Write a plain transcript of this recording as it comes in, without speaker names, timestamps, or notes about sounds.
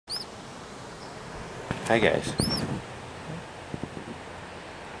Hi guys.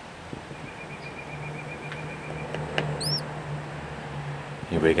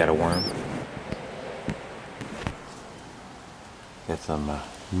 Anybody got a worm? Got some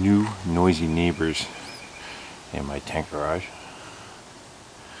new noisy neighbors in my tank garage.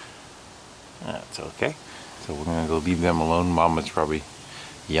 That's okay. So we're gonna go leave them alone. Mama's probably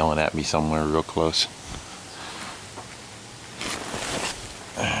yelling at me somewhere real close.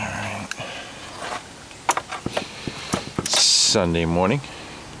 Alright. Sunday morning.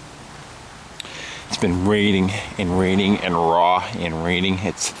 It's been raining and raining and raw and raining.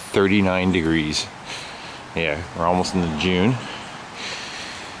 It's 39 degrees. Yeah, we're almost into June.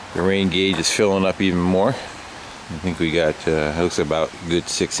 The rain gauge is filling up even more. I think we got looks about a good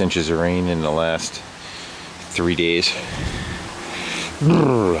 6 inches of rain in the last 3 days.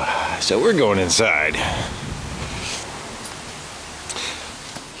 So we're going inside.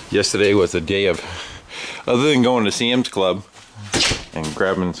 Yesterday was a day of, other than going to Sam's Club and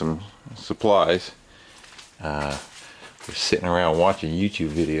grabbing some supplies, we're sitting around watching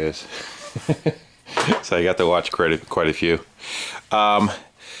YouTube videos. So I got to watch quite a few. And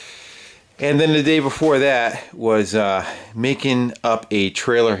then the day before that was making up a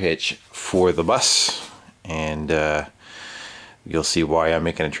trailer hitch for the bus. And you'll see why I'm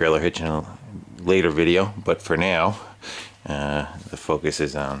making a trailer hitch in a later video. But for now, the focus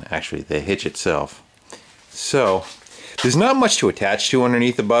is on actually the hitch itself. So there's not much to attach to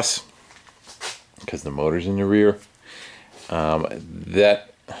underneath the bus because the motor's in the rear.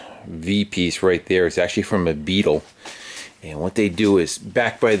 That V piece right there is actually from a Beetle. And what they do is,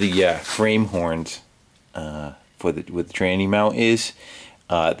 back by the frame horns where the tranny mount is,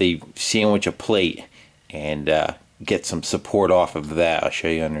 they sandwich a plate and get some support off of that. I'll show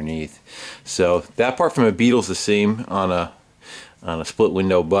you underneath. So that part from a Beetle's the same on a split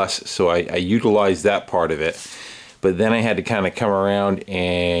window bus. So I utilized that part of it. But then I had to kind of come around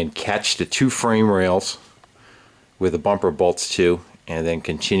and catch the 2 frame rails where the bumper bolts to, and then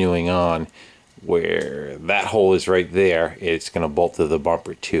continuing on where that hole is right there, it's going to bolt to the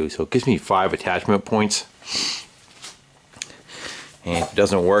bumper too. So it gives me 5 attachment points. And if it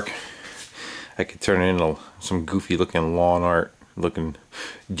doesn't work, I could turn it into some goofy looking lawn art looking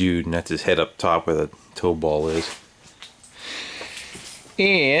dude, and that's his head up top where the tow ball is.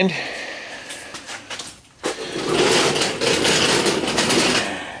 And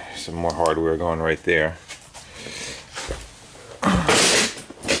some more hardware going right there.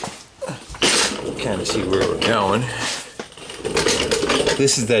 Kind of see where we're going.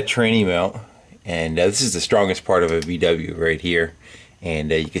 This is that tranny mount, and this is the strongest part of a VW right here.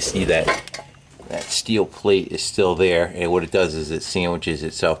 And you can see that steel plate is still there, and what it does is it sandwiches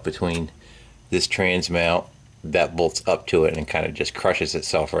itself between this trans mount that bolts up to it and kind of just crushes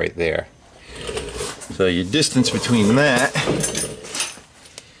itself right there. So your distance between that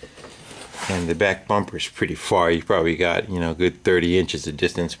and the back bumper is pretty far. You probably got, you know, a good 30 inches of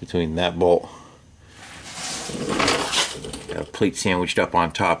distance between that bolt. Got a plate sandwiched up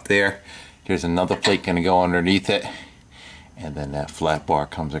on top there. There's another plate going to go underneath it, and then that flat bar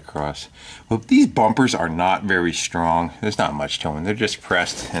comes across. Well, these bumpers are not very strong. There's not much to them. They're just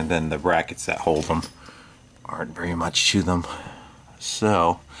pressed, and then the brackets that hold them aren't very much to them.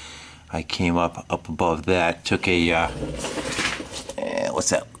 So I came up above that, took a what's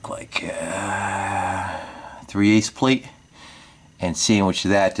that look like, 3/8 plate, and sandwiched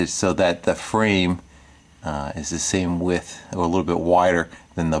that just so that the frame is the same width or a little bit wider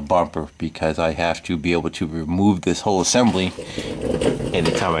than the bumper, because I have to be able to remove this whole assembly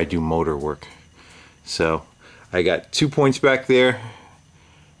anytime I do motor work. So I got 2 points back there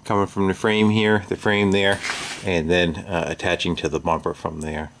coming from the frame here, the frame there, and then attaching to the bumper from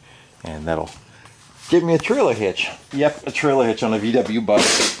there, and that'll give me a trailer hitch. Yep, a trailer hitch on a VW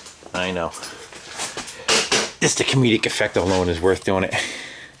bus. I know. Just the comedic effect alone is worth doing it.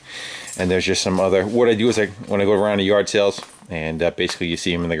 And there's just some other, what I do is when I go around to yard sales, and basically you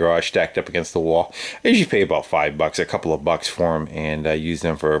see them in the garage stacked up against the wall. I usually pay about $5, a couple of bucks for them, and I use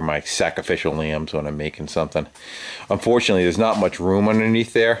them for my sacrificial lambs when I'm making something. Unfortunately, there's not much room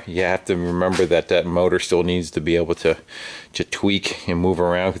underneath there. You have to remember that that motor still needs to be able to tweak and move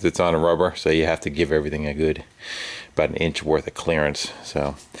around because it's on rubber, so you have to give everything a good about 1 inch worth of clearance.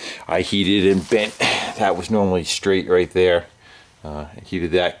 So I heated and bent. That was normally straight right there.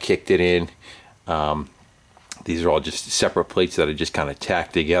 Heated that, kicked it in. These are all just separate plates that I just kind of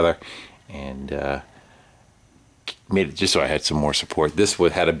tacked together, and made it just so I had some more support. This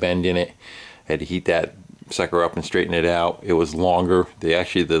one had a bend in it. I had to heat that sucker up and straighten it out. It was longer.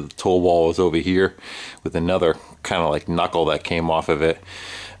 The tow wall was over here with another kind of like knuckle that came off of it.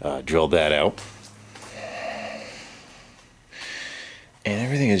 Drilled that out. And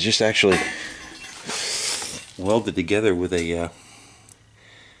everything is just actually welded together with a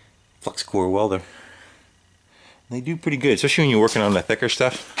flux core welder. And they do pretty good, especially when you're working on the thicker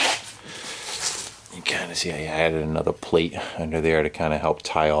stuff. You kind of see I added another plate under there to kind of help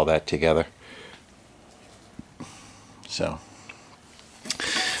tie all that together. So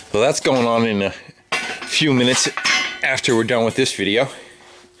that's going on in a few minutes after we're done with this video.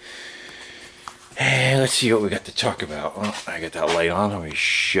 And let's see what we got to talk about. Oh, I got that light on. Let me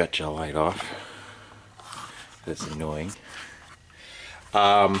shut your light off. That's annoying.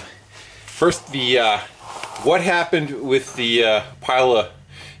 First, what happened with the pile of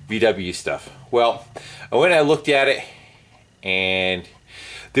VW stuff? Well, I went and I looked at it, and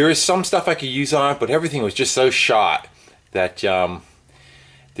there is some stuff I could use on it, but everything was just so shot that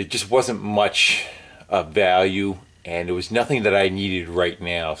there just wasn't much value, and there was nothing that I needed right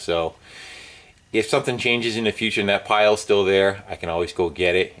now. So if something changes in the future and that pile's still there, I can always go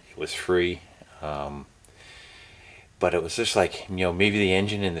get it. It was free. But it was just like, you know, maybe the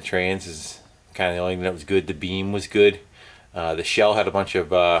engine and the trans is kind of the only thing that was good. The beam was good. The shell had a bunch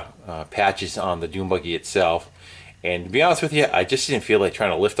of patches on the dune buggy itself. And to be honest with you, I just didn't feel like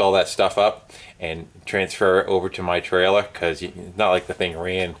trying to lift all that stuff up and transfer it over to my trailer, because it's not like the thing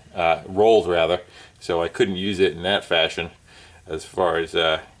rolled rather. So I couldn't use it in that fashion as far as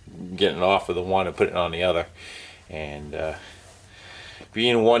getting it off of the one and putting it on the other. And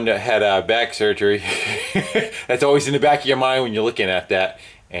being one that had back surgery, that's always in the back of your mind when you're looking at that.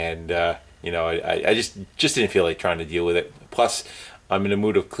 And you know, I just didn't feel like trying to deal with it. Plus, I'm in the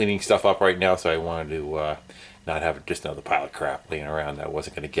mood of cleaning stuff up right now, so I wanted to not have just another pile of crap laying around that I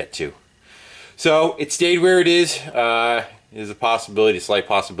wasn't going to get to. So it stayed where it is. There's a possibility, a slight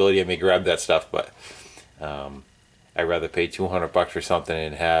possibility I may grab that stuff, but I'd rather pay $200 for something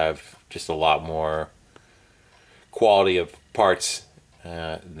and have just a lot more quality of parts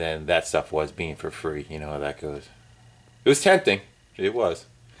than that stuff was being for free. You know how that goes. It was tempting. It was.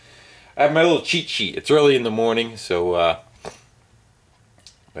 I have my little cheat sheet. It's early in the morning, so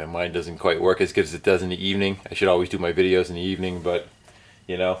my mind doesn't quite work as good as it does in the evening. I should always do my videos in the evening, but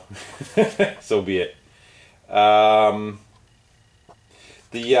you know, so be it. The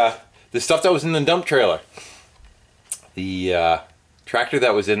stuff that was in the dump trailer, the tractor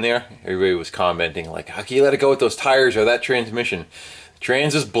that was in there, everybody was commenting like, how can you let it go with those tires or that transmission? The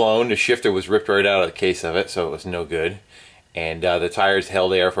trans is blown, the shifter was ripped right out of the case of it, so it was no good. And the tires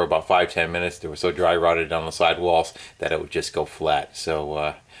held air for about 5-10 minutes. They were so dry rotted down the sidewalls that it would just go flat.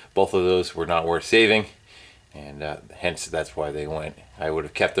 So both of those were not worth saving, and hence that's why they went. I would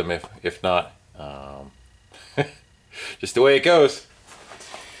have kept them if not. Just the way it goes.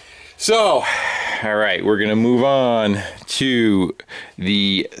 So, all right, we're gonna move on to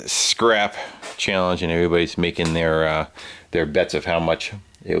the scrap challenge, and everybody's making their bets of how much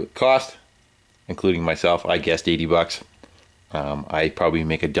it would cost, including myself. I guessed $80. I probably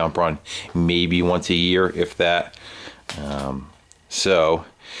make a dump run maybe once a year, if that. So,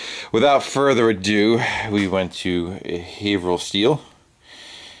 without further ado, we went to Haverhill Steel,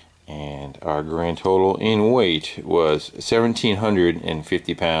 and our grand total in weight was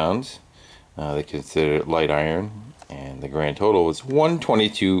 1,750 pounds. They consider it light iron, and the grand total was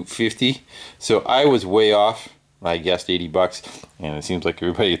 122.50. So I was way off. I guessed $80, and it seems like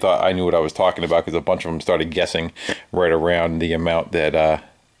everybody thought I knew what I was talking about, because a bunch of them started guessing right around the amount that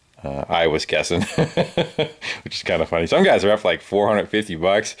I was guessing, which is kind of funny. Some guys are up like $450.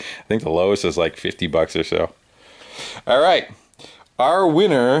 I think the lowest is like $50 or so. All right, our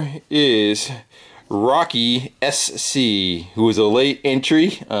winner is Rocky SC, who was a late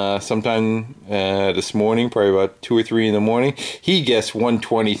entry sometime this morning, probably about 2 or 3 in the morning. He guessed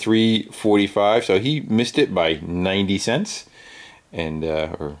 123.45, so he missed it by 90 cents, and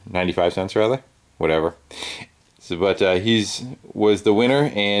or 95 cents rather, whatever. So, but he's was the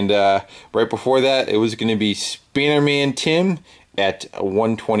winner, and right before that, it was going to be Spannerman Tim at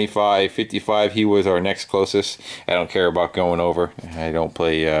 125.55. He was our next closest. I don't care about going over. I don't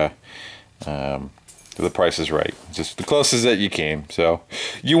play. The price is right. Just the closest that you came. So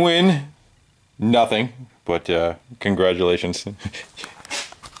you win nothing, but congratulations.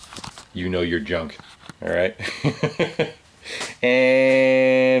 You know your junk. All right.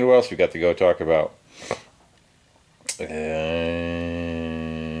 And what else we got to go talk about? I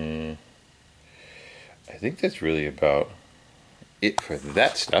think that's really about it for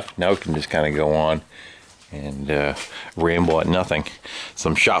that stuff. Now we can just kind of go on and ramble at nothing.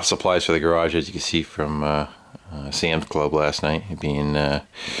 Some shop supplies for the garage, as you can see from Sam's Club last night, being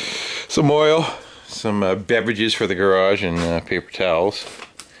some oil, some beverages for the garage, and paper towels.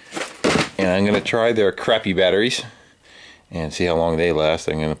 And I'm going to try their crappy batteries and see how long they last.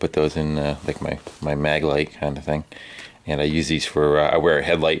 I'm going to put those in like my mag light kind of thing. And I use these for, I wear a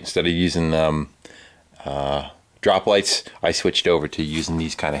headlight. Instead of using drop lights, I switched over to using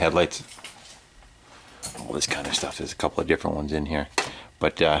these kind of headlights. All this kind of stuff. There's a couple of different ones in here.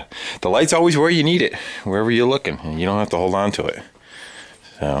 But the light's always where you need it, wherever you're looking, and you don't have to hold on to it.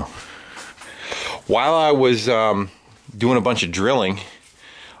 So, while I was doing a bunch of drilling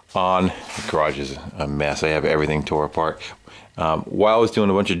on, the garage is a mess, I have everything tore apart. While I was doing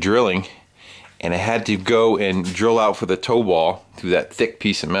a bunch of drilling, and I had to go and drill out for the toe ball through that thick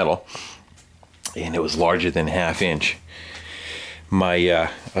piece of metal, and it was larger than 1/2 inch. I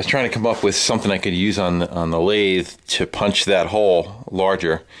was trying to come up with something I could use on the lathe to punch that hole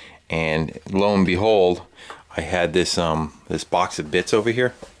larger, and lo and behold, I had this this box of bits over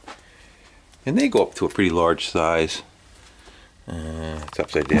here, and they go up to a pretty large size. It's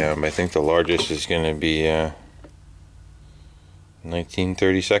upside down, but I think the largest is going to be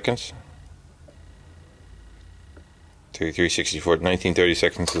 1930 seconds. 3364, 1930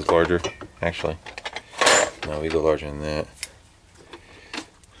 seconds is larger, actually. No, we go larger than that.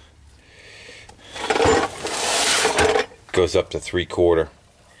 Goes up to 3/4,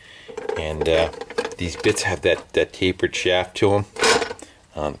 and these bits have that tapered shaft to them.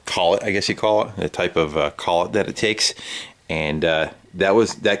 Collet, I guess you call it, the type of collet that it takes, and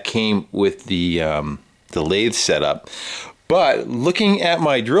that came with the lathe setup. But looking at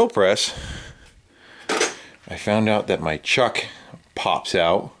my drill press, I found out that my chuck pops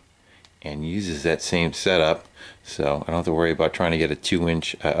out and uses that same setup, so I don't have to worry about trying to get a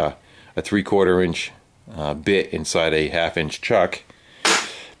 2-inch, a 3/4 inch bit inside a 1/2 inch chuck,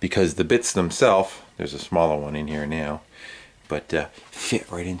 because the bits themselves, there's a smaller one in here now, but fit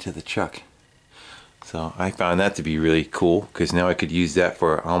right into the chuck. So I found that to be really cool, because now I could use that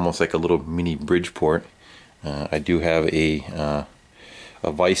for almost like a little mini Bridgeport. I do have a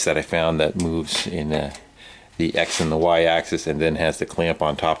vise that I found that moves in the X and the Y axis, and then has the clamp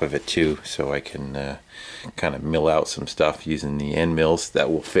on top of it too, so I can kind of mill out some stuff using the end mills that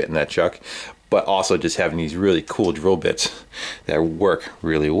will fit in that chuck, but also just having these really cool drill bits that work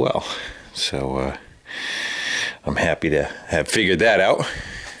really well. So I'm happy to have figured that out.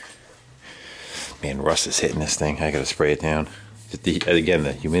 Man, rust is hitting this thing. I gotta spray it down. Again,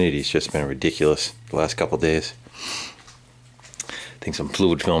 the humidity's just been ridiculous the last couple days. I think some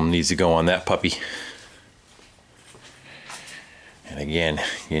fluid film needs to go on that puppy. And again,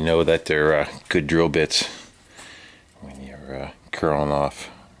 you know that they're good drill bits when you're curling off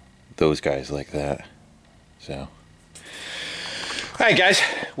those guys like that. So, alright guys,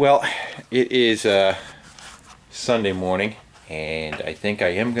 well, it is Sunday morning, and I think I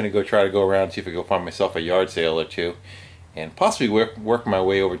am going to go try to go around and see if I can go find myself a yard sale or two, and possibly work my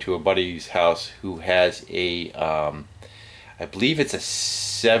way over to a buddy's house who has a I believe it's a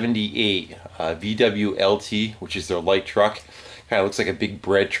 78 VW LT, which is their light truck. Kind of looks like a big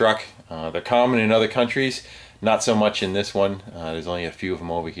bread truck. They're common in other countries, not so much in this one. There's only a few of them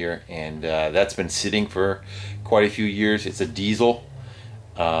over here, and that's been sitting for quite a few years. It's a diesel.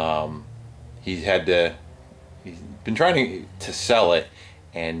 He's been trying to sell it,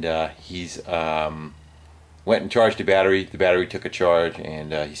 and he's went and charged the battery. The battery took a charge,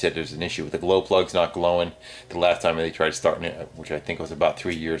 and he said there's an issue with the glow plugs not glowing the last time they tried starting it, which I think was about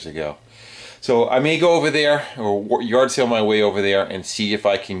 3 years ago. So I may go over there, or yard sale my way over there, and see if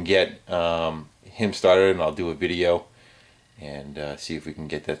I can get him started, and I'll do a video and see if we can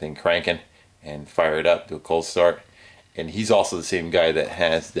get that thing cranking and fire it up, do a cold start. And he's also the same guy that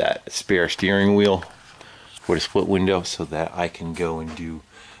has that spare steering wheel for the split window, so that I can go and do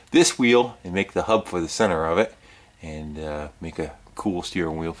this wheel and make the hub for the center of it, and make a cool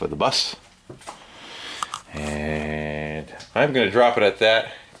steering wheel for the bus. And I'm going to drop it at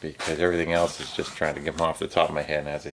that, because everything else is just trying to get them off the top of my head as